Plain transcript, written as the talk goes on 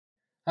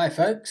Hi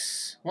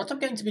folks, what I'm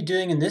going to be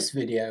doing in this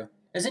video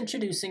is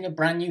introducing a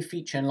brand new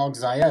feature in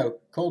Logz.io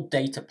called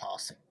Data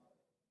Parsing.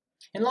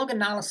 In log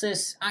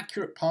analysis,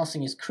 accurate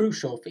parsing is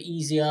crucial for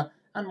easier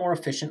and more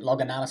efficient log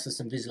analysis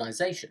and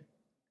visualization.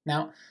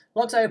 Now,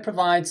 Logz.io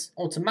provides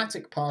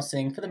automatic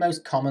parsing for the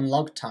most common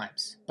log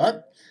types,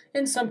 but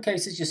in some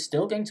cases you're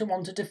still going to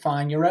want to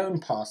define your own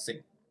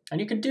parsing, and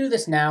you can do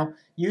this now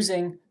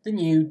using the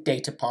new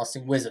Data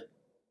Parsing wizard.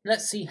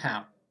 Let's see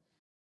how.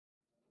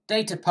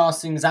 Data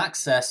parsing is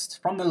accessed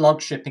from the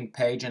log shipping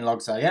page in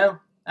Logz.io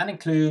and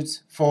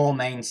includes 4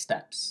 main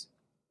steps.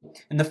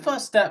 In the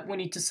first step, we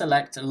need to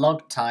select a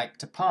log type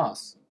to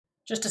parse.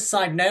 Just a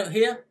side note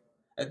here,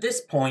 at this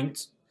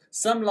point,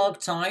 some log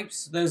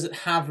types, those that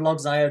have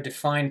Logz.io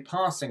defined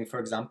parsing for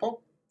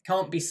example,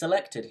 can't be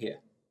selected here.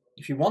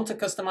 If you want to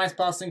customize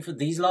parsing for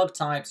these log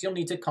types, you'll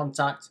need to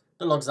contact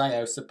the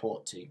Logz.io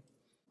support team.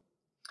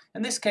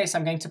 In this case,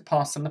 I'm going to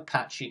parse some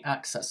Apache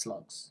access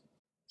logs.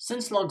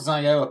 Since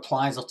Logz.io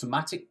applies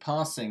automatic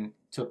parsing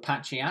to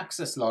Apache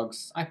access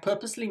logs, I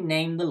purposely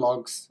named the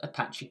logs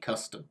Apache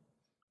Custom.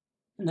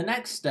 In the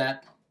next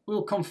step, we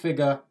will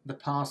configure the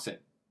parsing.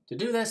 To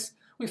do this,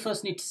 we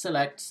first need to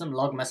select some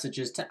log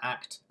messages to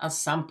act as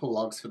sample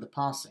logs for the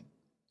parsing.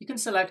 You can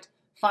select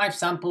 5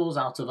 samples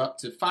out of up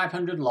to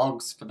 500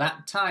 logs for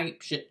that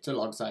type shipped to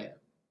Logz.io.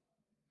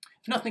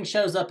 If nothing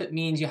shows up, it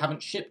means you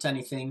haven't shipped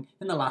anything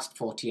in the last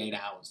 48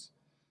 hours.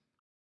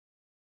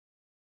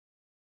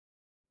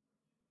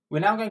 We're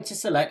now going to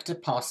select a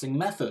parsing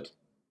method.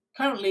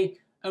 Currently,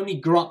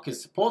 only Grok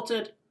is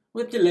supported,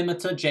 with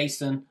delimiter,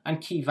 JSON, and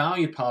key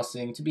value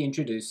parsing to be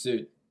introduced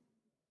soon.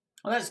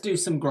 Well, let's do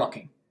some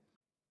grokking.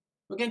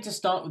 We're going to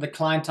start with the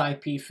client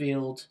IP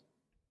field,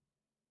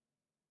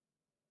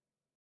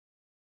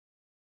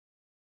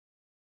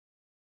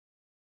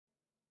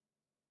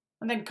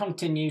 and then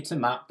continue to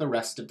map the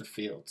rest of the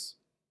fields.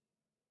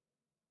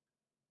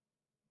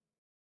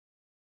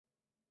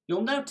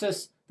 You'll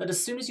notice that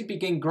as soon as you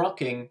begin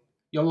grokking,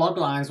 your log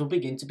lines will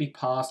begin to be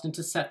parsed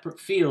into separate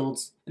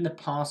fields in the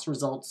parse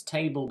results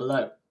table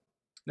below.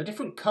 The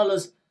different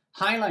colors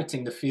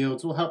highlighting the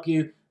fields will help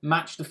you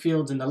match the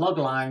fields in the log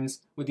lines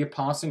with your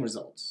parsing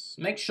results.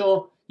 Make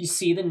sure you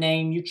see the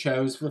name you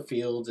chose for the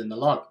fields in the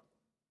log.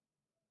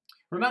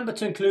 Remember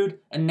to include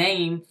a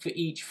name for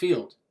each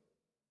field.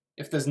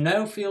 If there's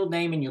no field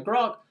name in your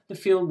grok, the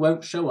field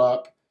won't show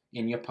up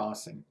in your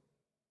parsing.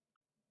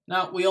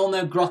 Now, we all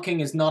know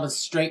grokking is not as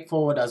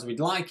straightforward as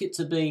we'd like it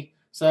to be,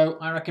 so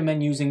I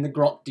recommend using the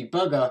Grok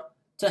debugger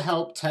to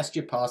help test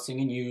your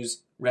parsing and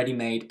use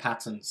ready-made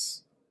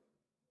patterns.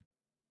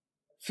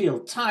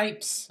 Field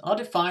types are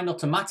defined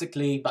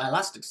automatically by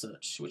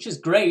Elasticsearch, which is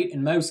great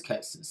in most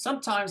cases.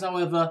 Sometimes,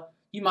 however,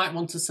 you might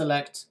want to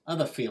select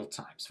other field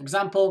types. For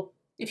example,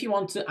 if you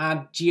want to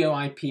add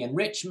GeoIP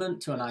enrichment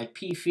to an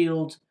IP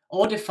field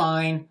or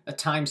define a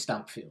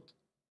timestamp field.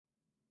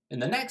 In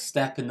the next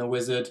step in the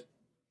wizard,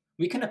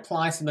 we can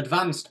apply some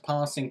advanced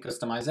parsing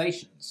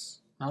customizations.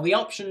 Now, the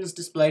options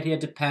displayed here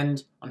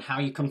depend on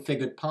how you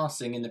configured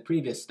parsing in the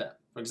previous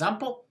step. For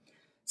example,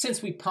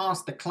 since we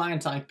parsed the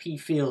client IP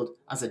field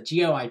as a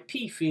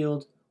GeoIP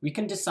field, we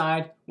can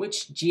decide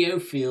which geo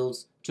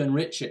fields to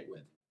enrich it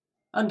with.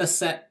 Under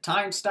Set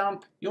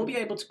Timestamp, you'll be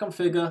able to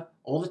configure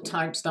all the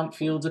timestamp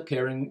fields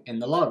appearing in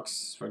the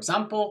logs. For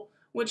example,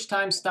 which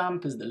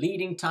timestamp is the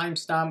leading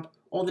timestamp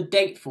or the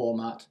date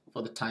format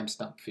for the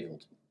timestamp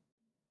field.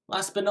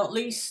 Last but not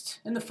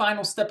least, in the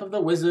final step of the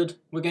wizard,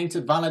 we're going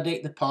to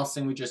validate the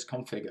parsing we just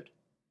configured.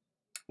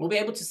 We'll be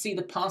able to see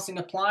the parsing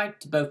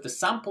applied to both the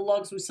sample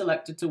logs we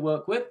selected to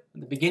work with at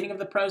the beginning of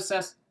the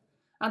process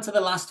and to the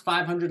last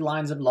 500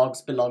 lines of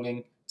logs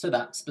belonging to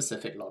that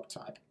specific log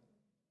type.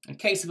 In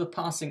case of a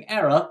parsing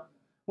error,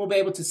 we'll be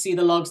able to see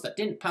the logs that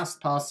didn't pass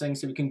parsing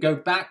so we can go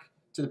back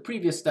to the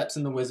previous steps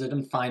in the wizard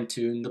and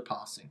fine-tune the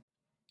parsing.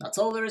 That's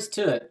all there is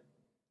to it.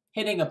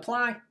 Hitting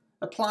apply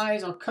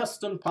applies our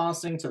custom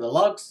parsing to the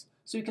logs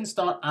so you can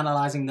start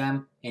analyzing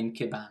them in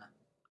Kibana.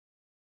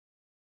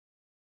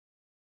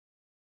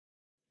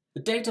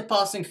 The data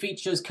parsing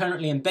feature is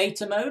currently in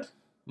beta mode,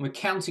 and we're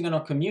counting on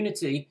our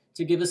community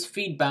to give us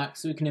feedback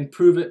so we can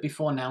improve it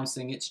before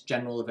announcing its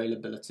general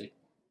availability.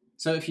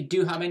 So if you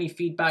do have any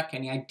feedback,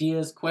 any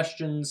ideas,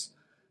 questions,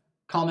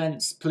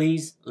 comments,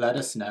 please let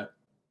us know.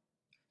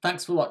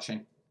 Thanks for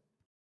watching.